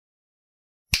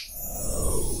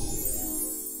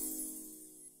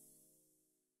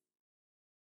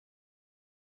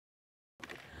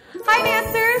Hi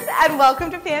dancers, and welcome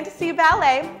to Fantasy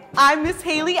Ballet. I'm Miss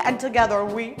Haley, and together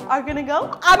we are gonna go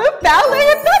on a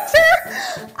ballet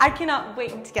adventure. I cannot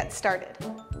wait to get started.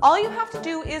 All you have to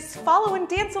do is follow and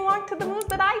dance along to the moves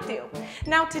that I do.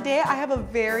 Now today I have a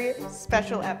very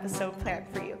special episode planned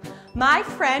for you. My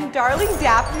friend Darling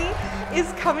Daphne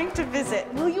is coming to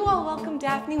visit. Will you all welcome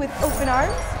Daphne with open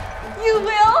arms? You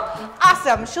will?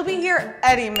 Awesome, she'll be here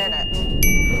any minute.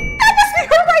 I must be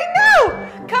her right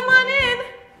now! Come on in.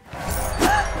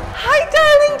 Hi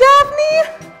Darling Daphne!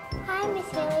 Hi Miss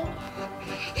Haley.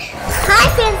 Hi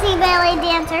Fantasy Ballet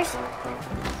dancers.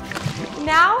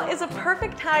 Now is a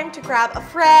perfect time to grab a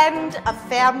friend, a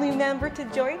family member to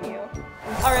join you.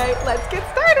 All right, let's get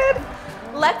started.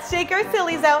 Let's shake our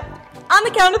sillies out on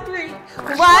the count of 3.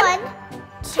 1,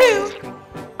 2,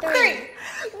 3.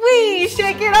 We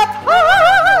shake it up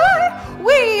high.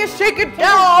 We shake it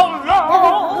down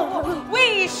low.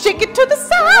 We shake it to the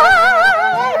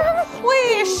side.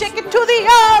 We shake it to the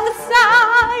other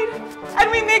side.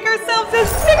 And we make ourselves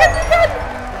as big as we can.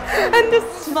 And as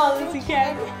small as we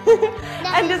can.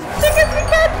 And as big as we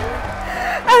can.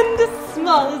 And as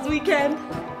small as we can.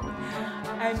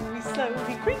 And we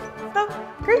slowly creep up,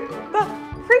 creep up,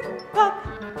 creep up.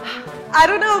 I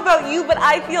don't know about you, but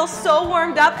I feel so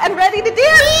warmed up and ready to dance.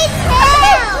 Me too!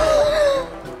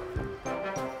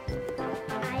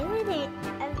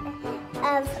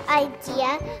 I have an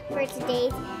idea for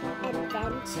today's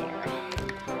adventure.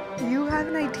 You have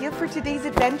an idea for today's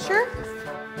adventure?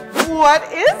 What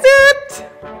is it?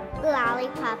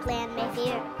 Lollipop Land, my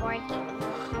favorite board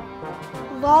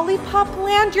game. Lollipop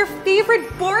Land, your favorite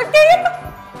board game?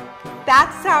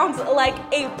 That sounds like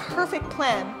a perfect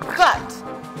plan, but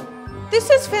this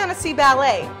is Fantasy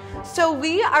Ballet, so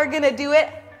we are gonna do it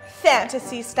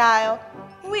fantasy style.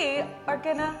 We are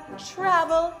gonna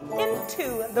travel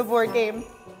into the board game.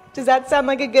 Does that sound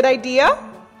like a good idea?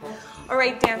 All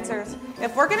right, dancers,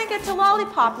 if we're gonna get to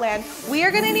Lollipop Land, we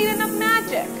are gonna need enough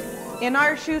magic in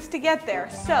our shoes to get there.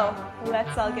 So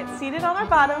let's all get seated on our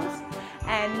bottoms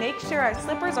and make sure our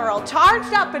slippers are all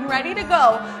charged up and ready to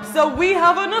go so we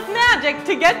have enough magic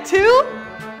to get to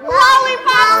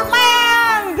Lollipop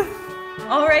Land!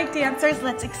 All right, dancers,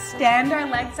 let's extend our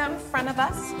legs out in front of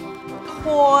us,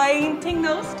 pointing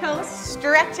those toes,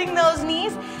 stretching those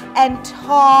knees, and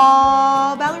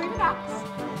tall ballerina taps.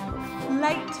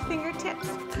 Light fingertips.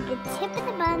 The tip of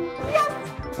the bun. Yes.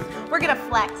 We're gonna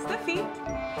flex the feet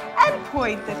and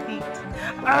point the feet.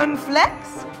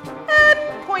 Unflex and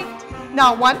point.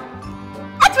 Now 1,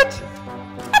 and switch,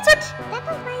 and switch. That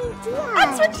was my idea.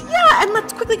 And switch, yeah, and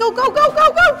let's quickly go, go, go,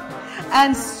 go, go.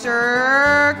 And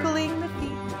circling the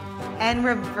feet and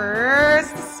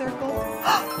reverse the circle.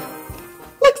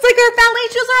 Looks like our ballet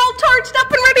shoes are all charged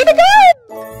up and ready to go.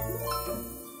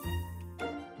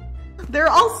 They're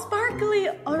all sparkly.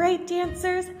 All right,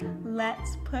 dancers,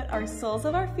 let's put our soles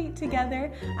of our feet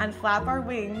together and flap our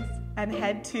wings and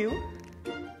head to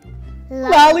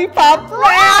Lollipop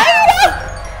Land.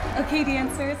 Okay,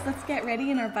 dancers, let's get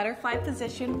ready in our butterfly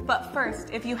position. But first,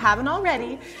 if you haven't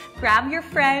already, grab your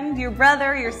friend, your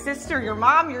brother, your sister, your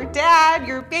mom, your dad,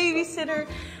 your babysitter,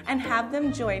 and have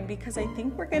them join because I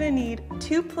think we're gonna need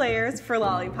 2 players for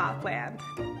Lollipop Land.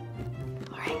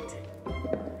 All right,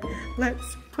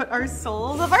 let's put our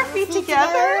soles of our feet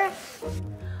together.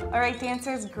 All right,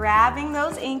 dancers, grabbing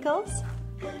those ankles,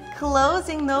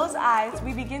 closing those eyes,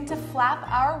 we begin to flap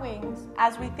our wings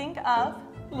as we think of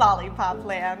Lollipop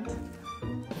Land.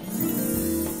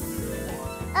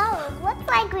 Oh, looks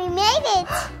like we made it.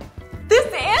 This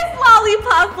is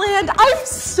Lollipop Land. I'm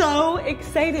so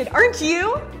excited, aren't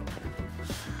you?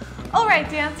 All right,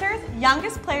 dancers,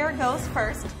 youngest player goes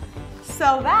first.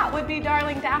 So that would be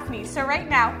Darling Daphne. So right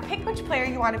now, pick which player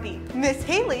you want to be, Miss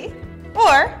Haley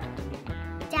or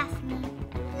Daphne.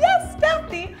 Yes,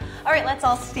 Daphne. All right, let's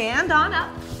all stand on up.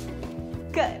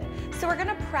 Good. So we're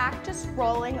gonna practice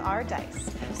rolling our dice.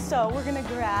 So we're gonna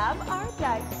grab our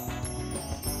dice,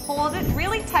 hold it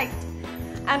really tight,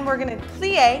 and we're gonna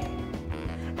plie,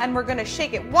 and we're gonna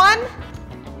shake it 1,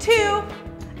 2,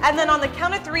 and then on the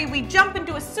count of 3, we jump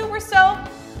into a somersault,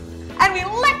 and we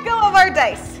let go of our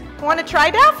dice. Wanna try,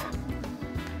 Daph?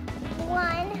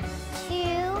 1, 2.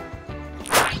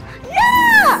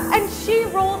 Yeah! And she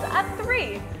rolled a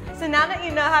 3. So now that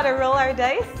you know how to roll our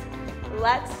dice,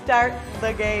 let's start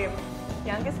the game.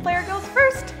 Youngest player goes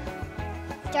first.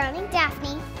 Darling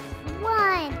Daphne.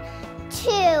 1,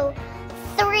 2,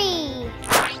 3.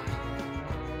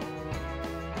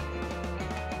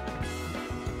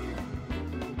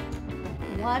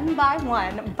 One by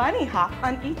one, bunny hop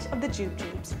on each of the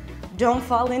jubes. Don't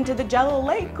fall into the jello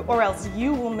lake or else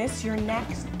you will miss your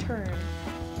next turn.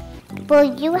 Will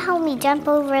you help me jump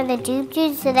over the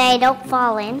doo-doo so that I don't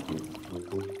fall in?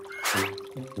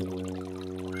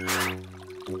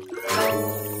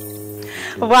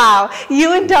 Wow,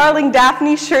 you and Darling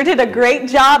Daphne sure did a great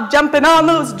job jumping on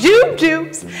those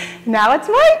joob-joobs. Now it's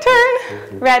my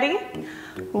turn. Ready?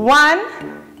 1,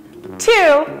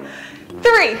 2,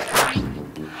 3.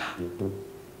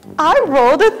 I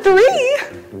rolled a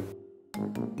 3.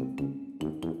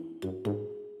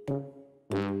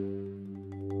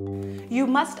 You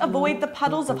must avoid the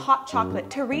puddles of hot chocolate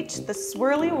to reach the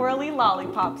swirly-whirly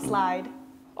lollipop slide.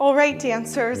 All right,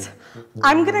 dancers,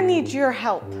 I'm gonna need your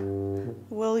help.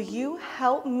 Will you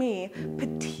help me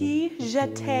petit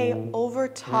jeter over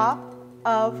top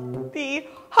of the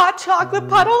hot chocolate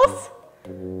puddles?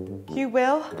 You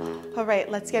will? All right,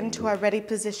 let's get into our ready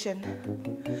position.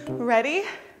 Ready?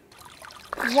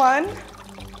 1,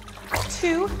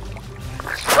 2, 3.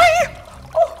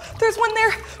 Oh, there's one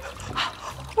there.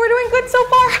 We're doing good so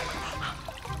far.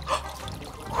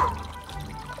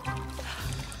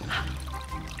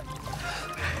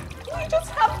 We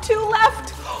just have 2 left.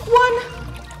 1,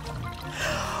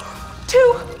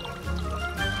 2.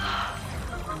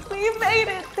 We've made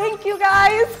it. Thank you,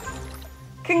 guys.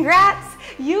 Congrats.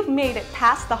 You've made it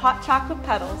past the hot chocolate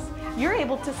puddles. You're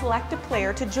able to select a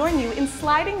player to join you in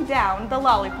sliding down the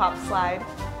lollipop slide.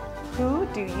 Who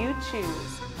do you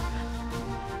choose?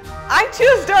 I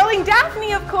choose Darling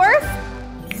Daphne, of course.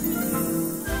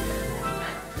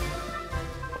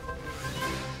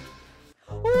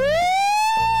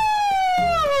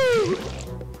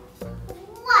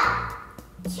 1,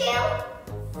 2,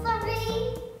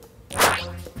 3.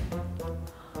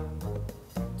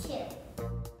 2.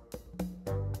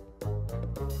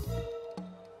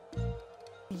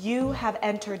 You have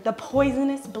entered the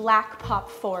poisonous black pop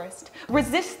forest.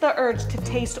 Resist the urge to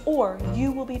taste or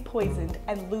you will be poisoned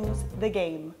and lose the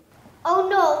game. Oh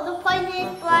no, the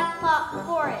poisonous black pop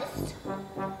forest.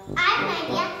 I have an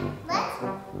idea. Let's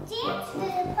dance to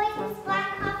the poisonous black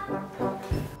pop.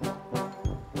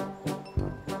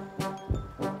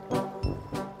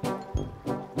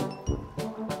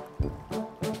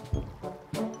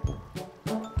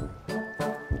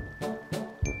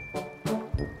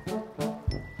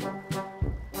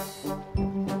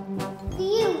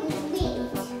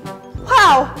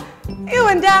 Wow, you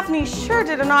and Daphne sure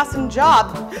did an awesome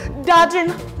job dodging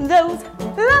those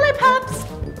lollipops.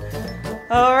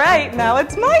 All right, now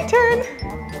it's my turn.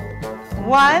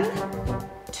 1,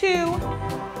 2, 3.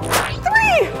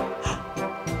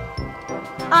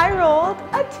 I rolled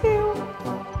a 2.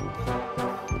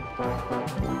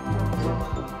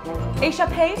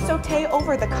 Echappe Suotes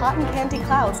over the cotton candy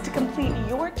clouds to complete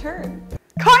your turn.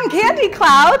 Cotton candy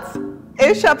clouds?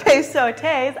 Echappe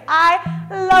Suotes, I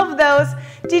love those.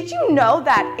 Did you know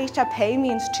that echappe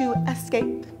means to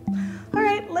escape? All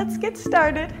right, let's get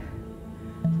started.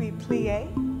 We plie,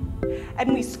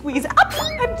 and we squeeze up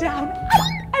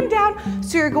and down,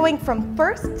 so you're going from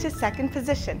first to second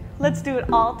position. Let's do it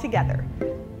all together.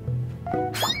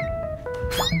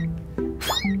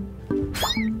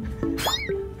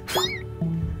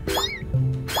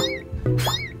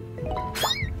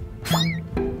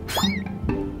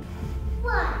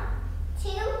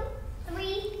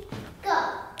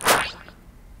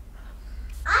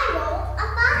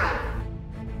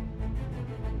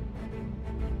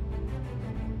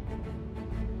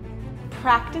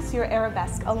 Practice your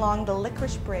arabesque along the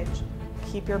licorice bridge.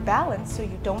 Keep your balance so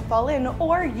you don't fall in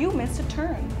or you miss a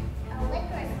turn. A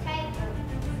licorice tightrope.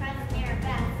 Try an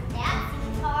arabesque. That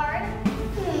seems hard.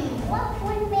 What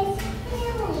would Miss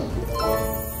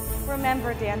Haley?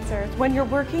 Remember, dancers, when you're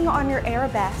working on your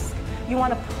arabesque, you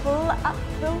want to pull up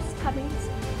those tummies,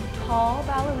 tall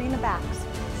ballerina backs.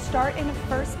 Start in a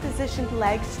first position,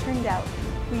 legs turned out.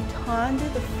 We tender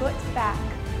the foot back,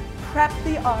 prep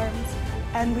the arms,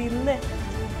 and we lift.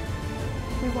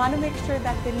 We want to make sure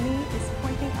that the knee is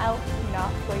pointing out,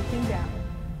 not pointing down.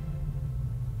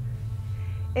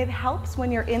 It helps when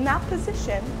you're in that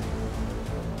position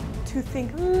to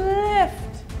think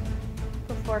lift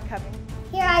before coming.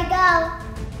 Here I go.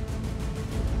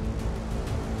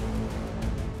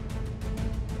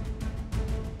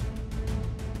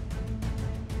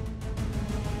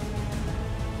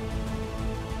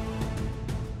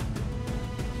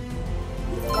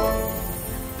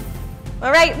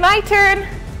 All right, my turn.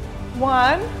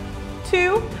 1,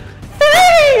 2, 3.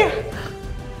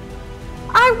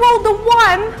 I rolled a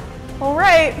 1. All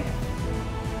right.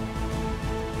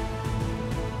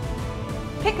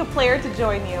 Pick a player to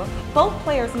join you. Both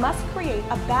players must create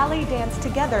a ballet dance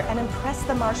together and impress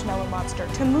the Marshmallow Monster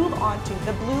to move on to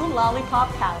the blue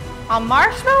Lollipop Palace. A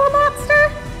Marshmallow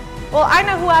Monster? Well, I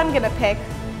know who I'm gonna pick.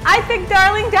 I think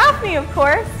Darling Daphne, of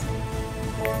course.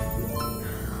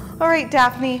 All right,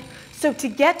 Daphne. So to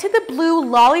get to the blue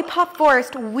lollipop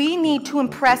forest, we need to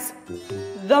impress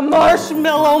the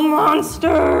Marshmallow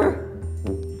Monster.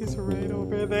 He's right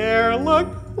over there. Look,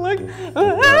 look.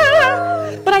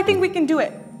 But I think we can do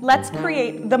it. Let's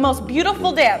create the most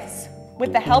beautiful dance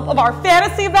with the help of our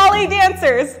Fantasy Ballet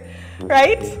dancers,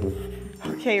 right?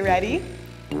 Okay, ready?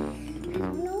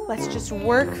 Let's just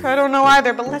work. I don't know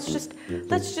either, but let's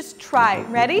just try.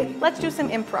 Ready? Let's do some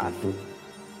improv.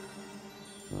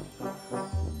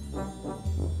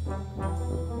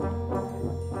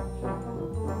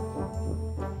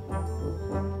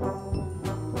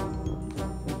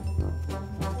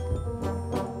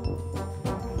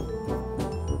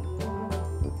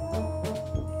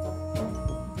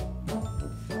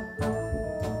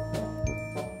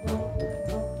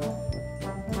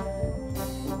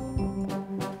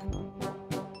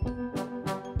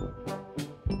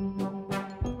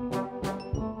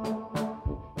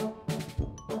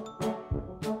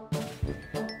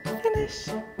 Finish.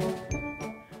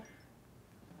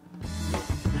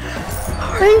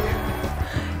 All right.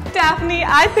 Daphne,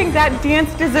 I think that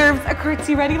dance deserves a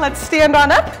curtsy. Ready? Let's stand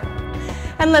on up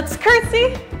and let's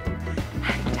curtsy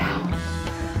and down.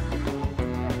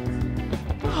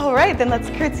 All right, then let's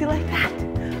curtsy like that.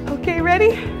 Okay,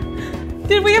 ready?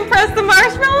 Did we impress the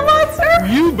Marshmallow Monster?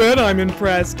 You bet I'm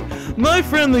impressed. My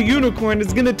friend the unicorn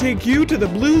is gonna take you to the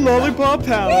Blue Lollipop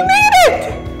Palace. We made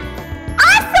it!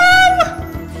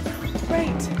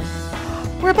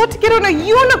 We're about to get on a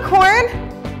unicorn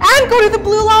and go to the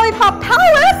Blue Lollipop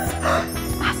Palace.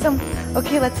 Awesome.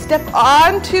 Okay, let's step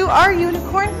onto our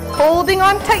unicorn, holding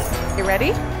on tight. You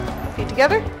ready? Feet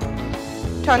together.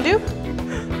 Tendu.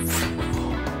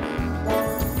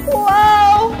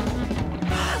 Whoa!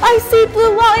 I see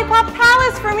Blue Lollipop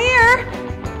Palace from here.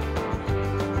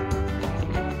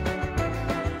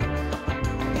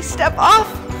 We step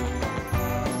off.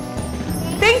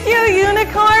 Thank you,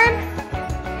 unicorn.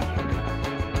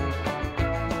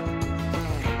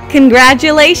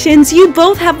 Congratulations, you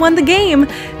both have won the game.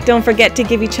 Don't forget to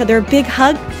give each other a big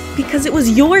hug because it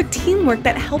was your teamwork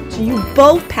that helped you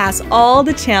both pass all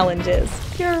the challenges.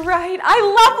 You're right, I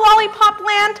love Lollipop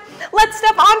Land. Let's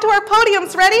step onto our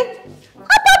podiums, ready?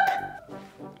 Up,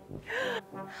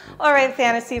 up. All right,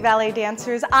 Fantasy Ballet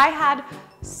dancers, I had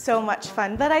so much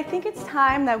fun, but I think it's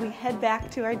time that we head back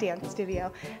to our dance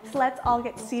studio. So let's all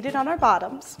get seated on our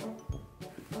bottoms.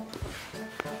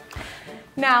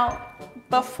 Now,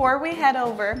 before we head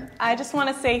over, I just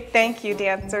want to say thank you,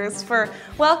 dancers, for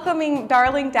welcoming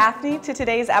Darling Daphne to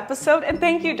today's episode. And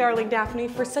thank you, Darling Daphne,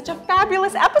 for such a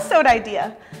fabulous episode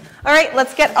idea. All right,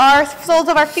 let's get our soles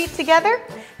of our feet together,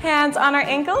 hands on our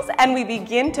ankles, and we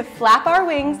begin to flap our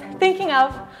wings, thinking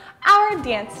of our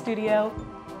dance studio.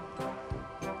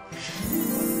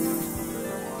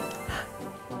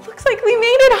 Looks like we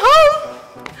made it home.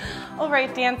 All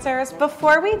right, dancers,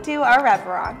 before we do our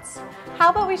reverence, how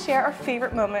about we share our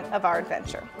favorite moment of our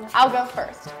adventure? I'll go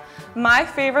first. My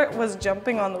favorite was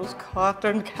jumping on those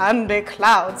cotton candy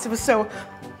clouds. It was so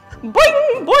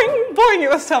boing, boing, boing. It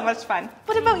was so much fun.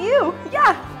 What about you?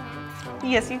 Yeah.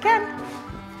 Yes, you can.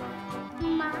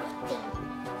 My favorite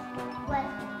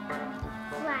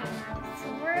was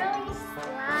swirly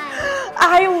slide.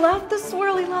 I love the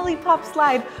swirly lollipop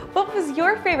slide. What was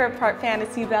your favorite part,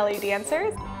 Fantasy Ballet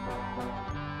dancers?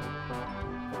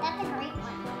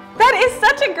 That is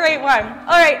such a great one.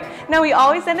 All right, now we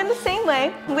always end in the same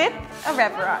way with a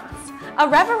reverence. A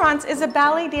reverence is a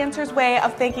ballet dancer's way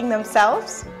of thanking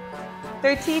themselves,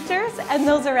 their teachers, and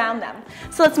those around them.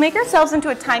 So let's make ourselves into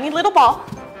a tiny little ball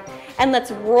and let's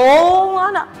roll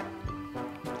on up.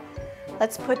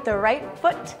 Let's put the right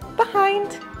foot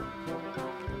behind.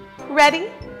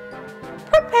 Ready?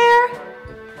 Prepare.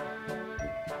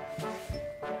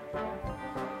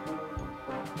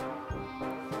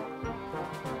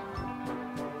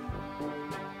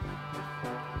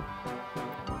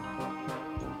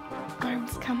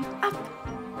 Arms come up,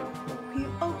 we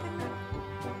open them,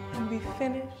 and we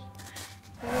finish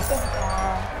with a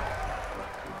ball.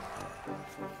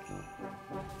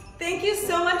 Thank you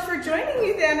so much for joining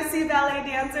me, Fantasy Ballet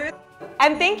dancers.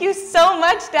 And thank you so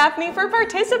much, Daphne, for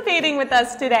participating with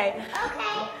us today.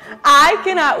 Okay. I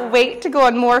cannot wait to go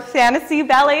on more Fantasy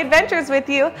Ballet adventures with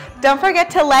you. Don't forget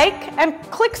to like and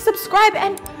click subscribe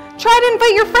and try to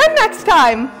invite your friend next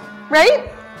time,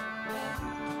 right?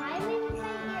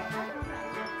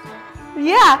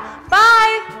 Yeah,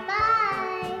 bye.